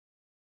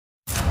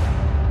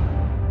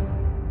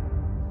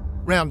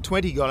Round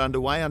 20 got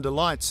underway under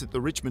lights at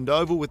the Richmond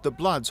Oval with the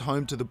Bloods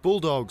home to the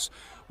Bulldogs.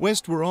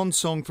 West were on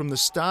song from the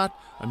start.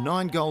 A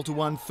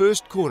 9-1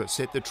 first quarter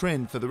set the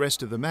trend for the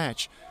rest of the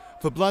match.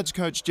 For Bloods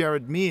coach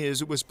Jared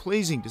Mears, it was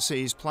pleasing to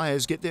see his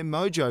players get their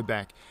mojo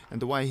back,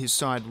 and the way his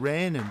side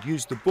ran and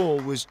used the ball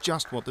was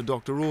just what the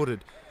doctor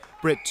ordered.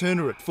 Brett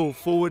Turner at full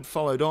forward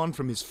followed on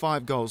from his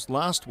 5 goals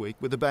last week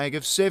with a bag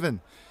of 7.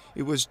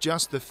 It was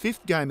just the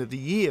 5th game of the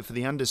year for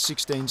the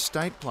under-16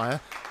 state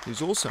player,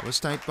 who's also a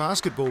state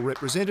basketball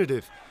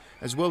representative.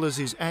 As well as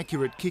his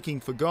accurate kicking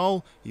for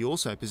goal, he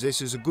also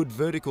possesses a good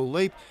vertical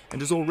leap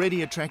and is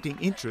already attracting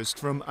interest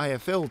from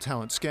AFL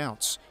talent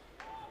scouts.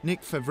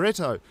 Nick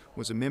Favretto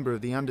was a member of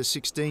the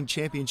under-16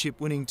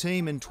 championship winning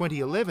team in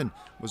 2011,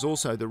 was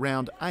also the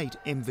round 8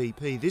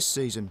 MVP this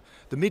season.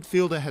 The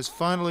midfielder has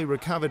finally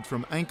recovered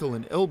from ankle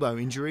and elbow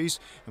injuries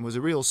and was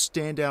a real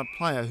standout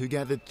player who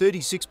gathered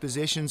 36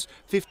 possessions,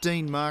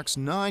 15 marks,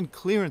 9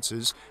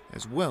 clearances,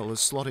 as well as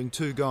slotting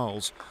 2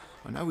 goals.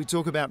 I know we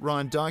talk about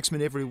Ryan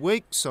Dykesman every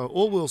week, so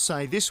all we'll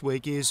say this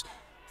week is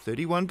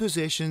 31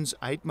 possessions,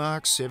 8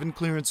 marks, 7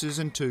 clearances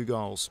and 2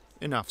 goals.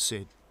 Enough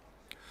said.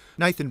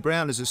 Nathan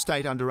Brown is a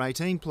state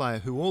under-18 player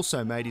who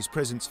also made his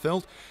presence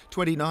felt.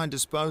 29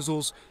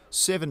 disposals,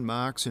 7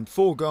 marks and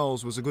 4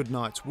 goals was a good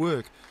night's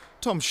work.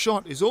 Tom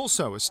Schott is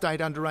also a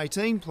state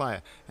under-18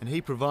 player, and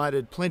he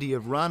provided plenty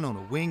of run on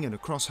a wing and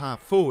across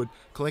half forward,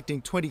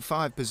 collecting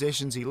 25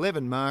 possessions,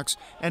 11 marks,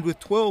 and with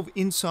 12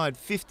 inside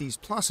 50s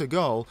plus a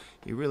goal,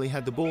 he really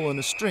had the ball on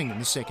a string in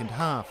the second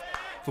half.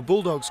 For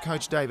Bulldogs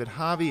coach David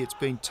Harvey, it's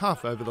been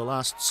tough over the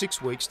last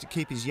 6 weeks to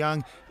keep his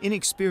young,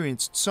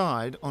 inexperienced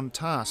side on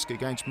task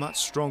against much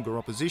stronger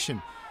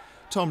opposition.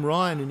 Tom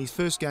Ryan, in his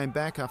first game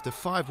back after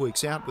 5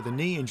 weeks out with a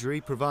knee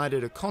injury,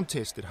 provided a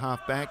contest at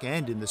half-back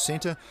and in the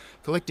centre,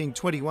 collecting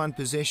 21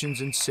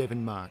 possessions and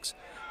 7 marks.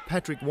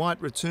 Patrick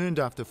White returned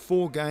after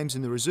 4 games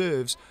in the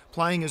reserves,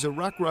 playing as a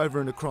ruck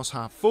rover and across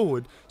half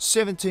forward.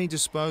 17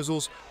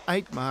 disposals,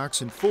 8 marks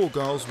and 4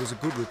 goals was a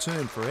good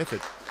return for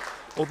effort.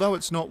 Although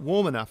it's not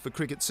warm enough for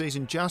cricket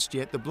season just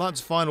yet, the Bloods'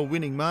 final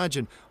winning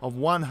margin of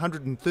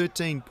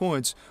 113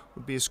 points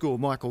would be a score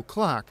Michael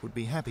Clark would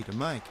be happy to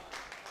make.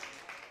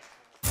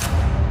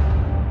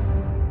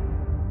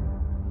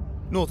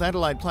 North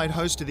Adelaide played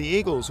host to the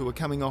Eagles, who were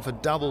coming off a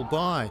double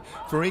bye.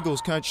 For Eagles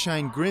coach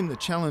Shane Grimm, the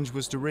challenge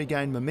was to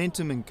regain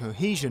momentum and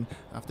cohesion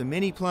after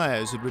many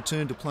players had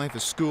returned to play for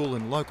school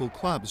and local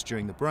clubs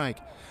during the break.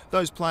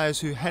 Those players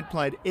who had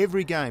played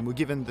every game were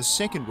given the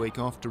second week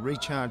off to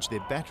recharge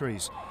their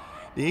batteries.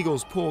 The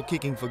Eagles' poor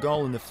kicking for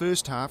goal in the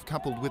first half,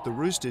 coupled with the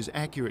Roosters'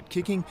 accurate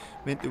kicking,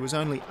 meant there was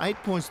only 8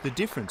 points the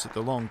difference at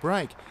the long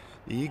break.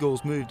 The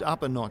Eagles moved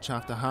up a notch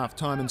after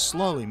half-time and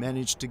slowly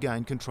managed to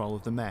gain control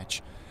of the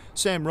match.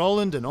 Sam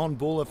Rowland, an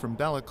on-baller from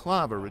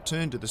Balaclava,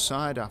 returned to the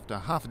side after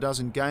half a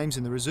dozen games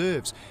in the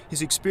reserves.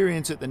 His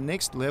experience at the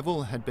next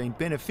level had been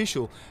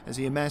beneficial as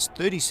he amassed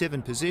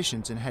 37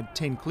 possessions and had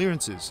 10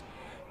 clearances.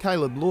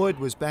 Caleb Lloyd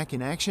was back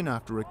in action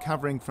after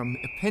recovering from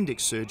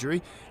appendix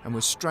surgery and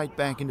was straight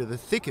back into the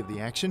thick of the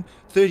action.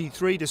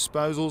 33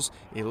 disposals,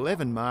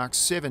 11 marks,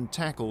 7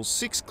 tackles,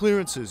 6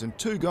 clearances and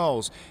 2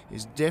 goals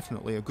is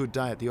definitely a good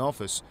day at the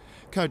office.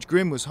 Coach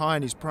Grimm was high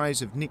in his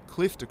praise of Nick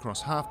Clift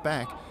across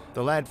half-back.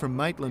 The lad from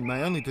Maitland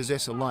may only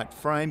possess a light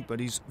frame, but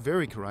he's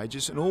very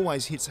courageous and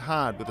always hits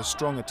hard with a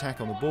strong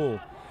attack on the ball.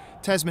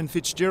 Tasman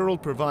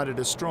Fitzgerald provided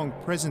a strong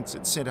presence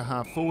at centre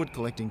half forward,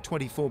 collecting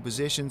 24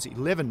 possessions,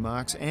 11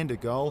 marks and a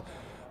goal.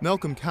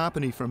 Malcolm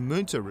Carpeney from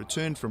Moonta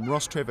returned from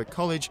Ross Trevor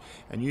College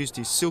and used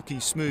his silky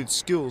smooth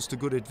skills to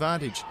good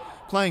advantage.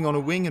 Playing on a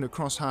wing and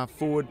across half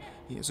forward,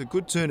 he has a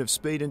good turn of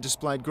speed and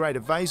displayed great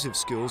evasive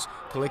skills,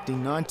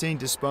 collecting 19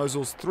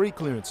 disposals, 3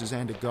 clearances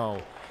and a goal.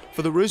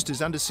 For the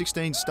Roosters,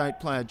 under-16 state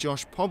player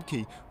Josh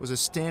Pobke was a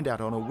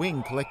standout on a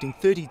wing, collecting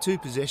 32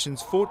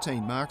 possessions,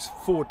 14 marks,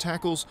 4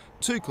 tackles,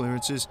 2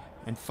 clearances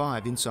and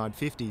 5 inside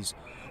 50s.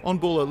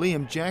 On-baller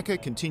Liam Jacker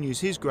continues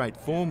his great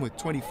form with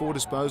 24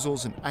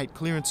 disposals and 8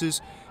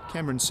 clearances.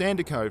 Cameron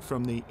Sandicoe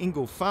from the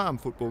Ingle Farm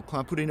Football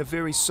Club put in a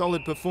very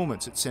solid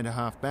performance at centre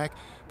half-back,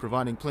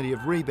 providing plenty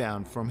of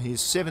rebound from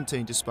his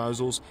 17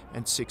 disposals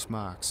and 6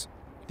 marks.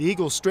 The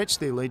Eagles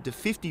stretched their lead to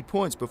 50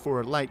 points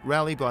before a late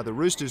rally by the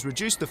Roosters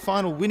reduced the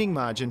final winning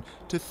margin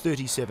to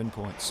 37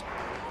 points.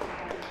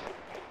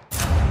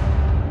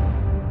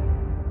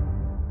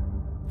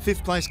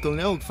 5th place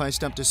Glenelg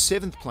faced up to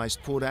 7th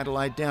placed Port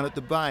Adelaide down at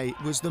the Bay.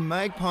 It was the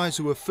Magpies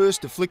who were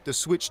first to flick the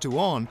switch to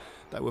on.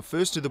 They were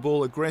first to the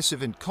ball,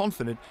 aggressive and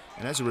confident,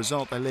 and as a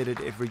result they led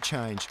at every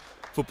change.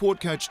 For Port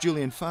coach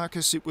Julian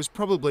Farkas, it was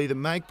probably the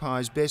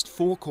Magpies' best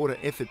 4-quarter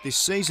effort this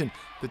season.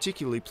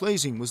 Particularly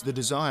pleasing was the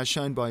desire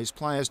shown by his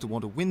players to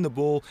want to win the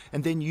ball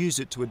and then use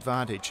it to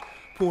advantage.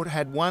 Port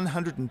had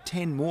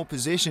 110 more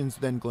possessions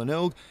than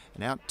Glenelg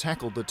and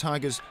out-tackled the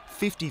Tigers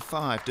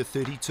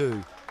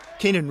 55-32.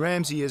 Keenan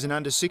Ramsey is an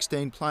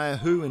under-16 player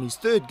who, in his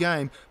 3rd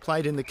game,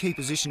 played in the key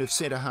position of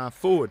centre half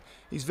forward.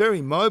 He's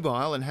very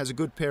mobile and has a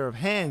good pair of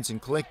hands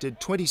and collected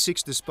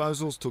 26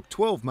 disposals, took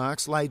 12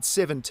 marks, laid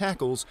 7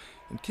 tackles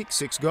and kicked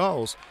 6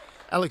 goals.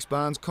 Alex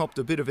Barnes copped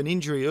a bit of an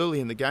injury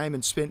early in the game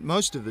and spent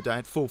most of the day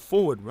at full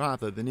forward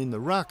rather than in the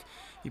ruck.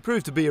 He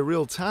proved to be a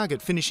real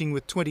target, finishing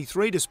with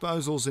 23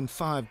 disposals and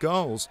 5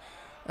 goals.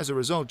 As a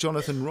result,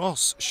 Jonathan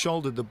Ross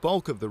shouldered the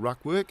bulk of the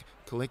ruck work,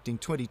 collecting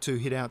 22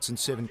 hit-outs and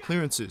 7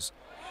 clearances.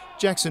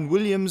 Jackson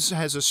Williams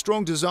has a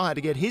strong desire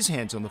to get his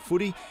hands on the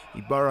footy.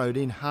 He burrowed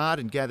in hard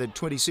and gathered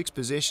 26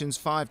 possessions,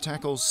 5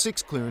 tackles,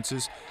 6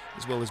 clearances,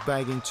 as well as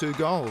bagging 2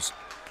 goals.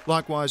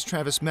 Likewise,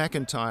 Travis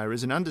McIntyre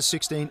is an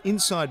under-16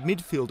 inside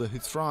midfielder who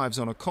thrives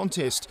on a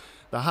contest.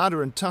 The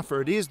harder and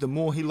tougher it is, the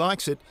more he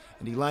likes it,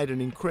 and he laid an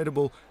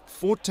incredible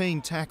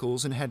 14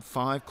 tackles and had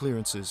 5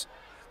 clearances.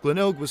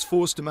 Glenelg was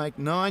forced to make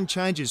 9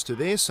 changes to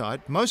their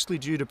side, mostly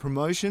due to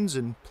promotions,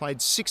 and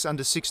played 6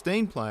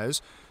 under-16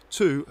 players,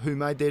 2 who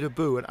made their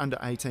debut at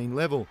under-18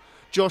 level.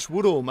 Josh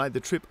Woodall made the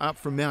trip up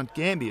from Mount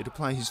Gambier to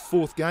play his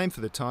 4th game for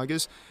the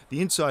Tigers.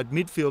 The inside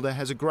midfielder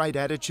has a great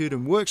attitude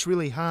and works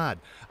really hard.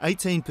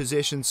 18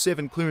 possessions,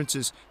 7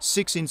 clearances,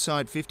 6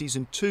 inside 50s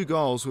and 2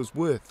 goals was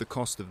worth the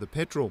cost of the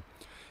petrol.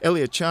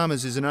 Elliot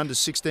Chalmers is an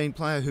under-16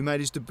 player who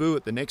made his debut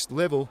at the next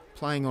level,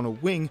 playing on a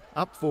wing,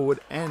 up forward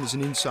and as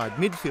an inside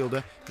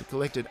midfielder. He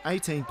collected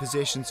 18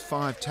 possessions,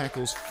 5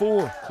 tackles,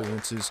 4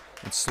 clearances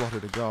and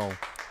slotted a goal.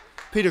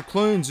 Peter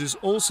Clunes is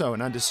also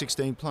an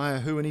under-16 player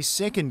who in his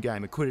 2nd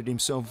game acquitted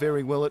himself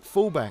very well at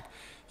fullback.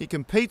 He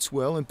competes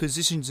well and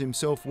positions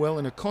himself well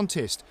in a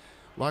contest.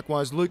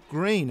 Likewise, Luke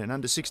Green, an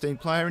under-16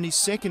 player in his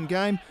 2nd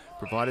game,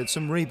 provided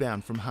some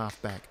rebound from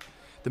half-back.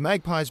 The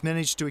Magpies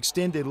managed to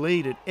extend their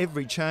lead at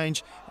every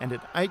change, and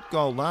at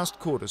 8-goal last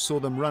quarter saw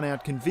them run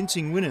out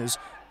convincing winners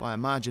by a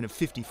margin of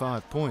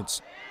 55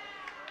 points.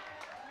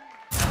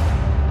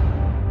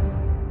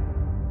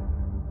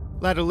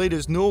 Ladder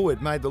leaders Norwood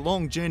made the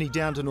long journey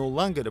down to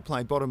Noarlunga to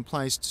play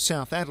bottom-placed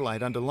South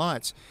Adelaide under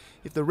lights.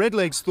 If the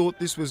Redlegs thought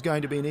this was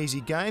going to be an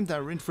easy game, they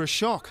were in for a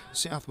shock.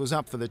 South was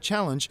up for the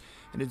challenge,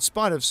 and in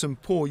spite of some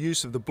poor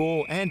use of the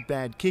ball and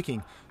bad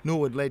kicking,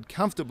 Norwood led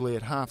comfortably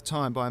at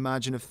half-time by a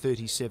margin of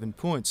 37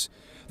 points.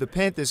 The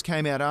Panthers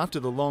came out after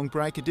the long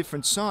break a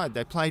different side.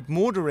 They played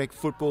more direct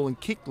football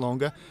and kicked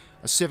longer.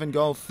 A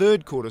 7-goal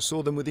 3rd quarter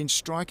saw them within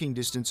striking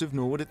distance of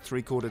Norwood at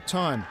 3-quarter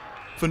time.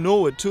 For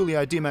Norwood,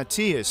 Tulio Di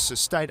Mattias, a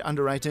state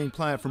under-18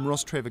 player from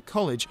Ross Trevor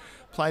College,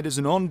 played as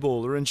an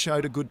on-baller and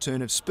showed a good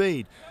turn of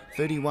speed.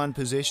 31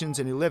 possessions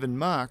and 11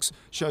 marks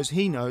shows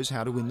he knows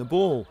how to win the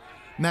ball.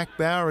 Mac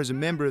Bauer is a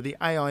member of the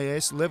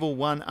AIS Level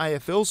 1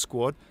 AFL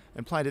squad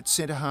and played at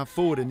centre-half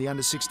forward in the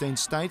under-16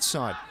 state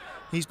side.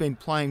 He's been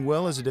playing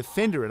well as a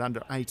defender at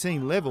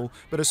under-18 level,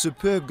 but a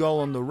superb goal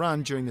on the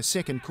run during the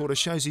 2nd quarter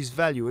shows his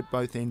value at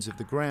both ends of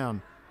the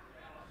ground.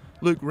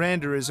 Luke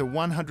Rander is a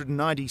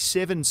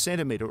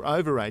 197cm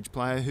overage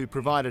player who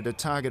provided a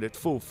target at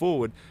full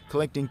forward,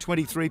 collecting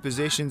 23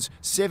 possessions,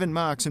 7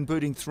 marks and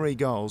booting 3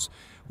 goals.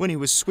 When he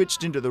was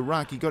switched into the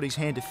ruck, he got his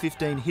hand to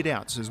 15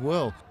 hit-outs as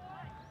well.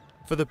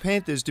 For the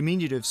Panthers,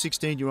 diminutive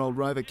 16-year-old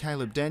rover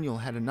Caleb Daniel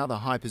had another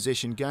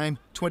high-possession game,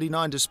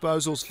 29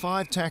 disposals,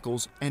 5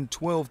 tackles and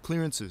 12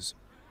 clearances.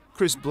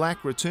 Chris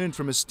Black returned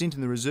from a stint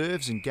in the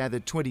reserves and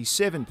gathered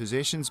 27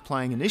 possessions,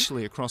 playing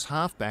initially across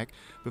half-back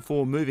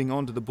before moving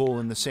on to the ball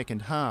in the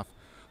 2nd half.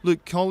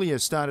 Luke Collier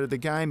started the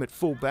game at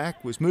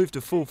full-back, was moved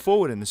to full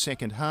forward in the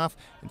 2nd half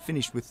and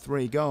finished with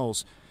 3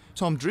 goals.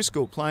 Tom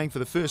Driscoll, playing for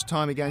the first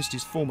time against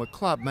his former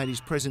club, made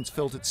his presence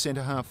felt at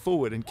centre-half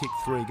forward and kicked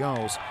 3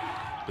 goals.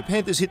 The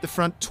Panthers hit the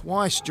front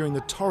twice during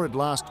the torrid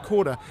last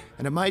quarter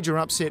and a major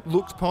upset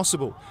looked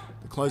possible.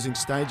 The closing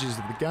stages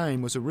of the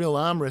game was a real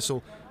arm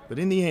wrestle, but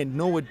in the end,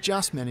 Norwood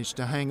just managed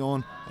to hang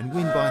on and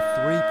win by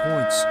 3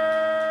 points.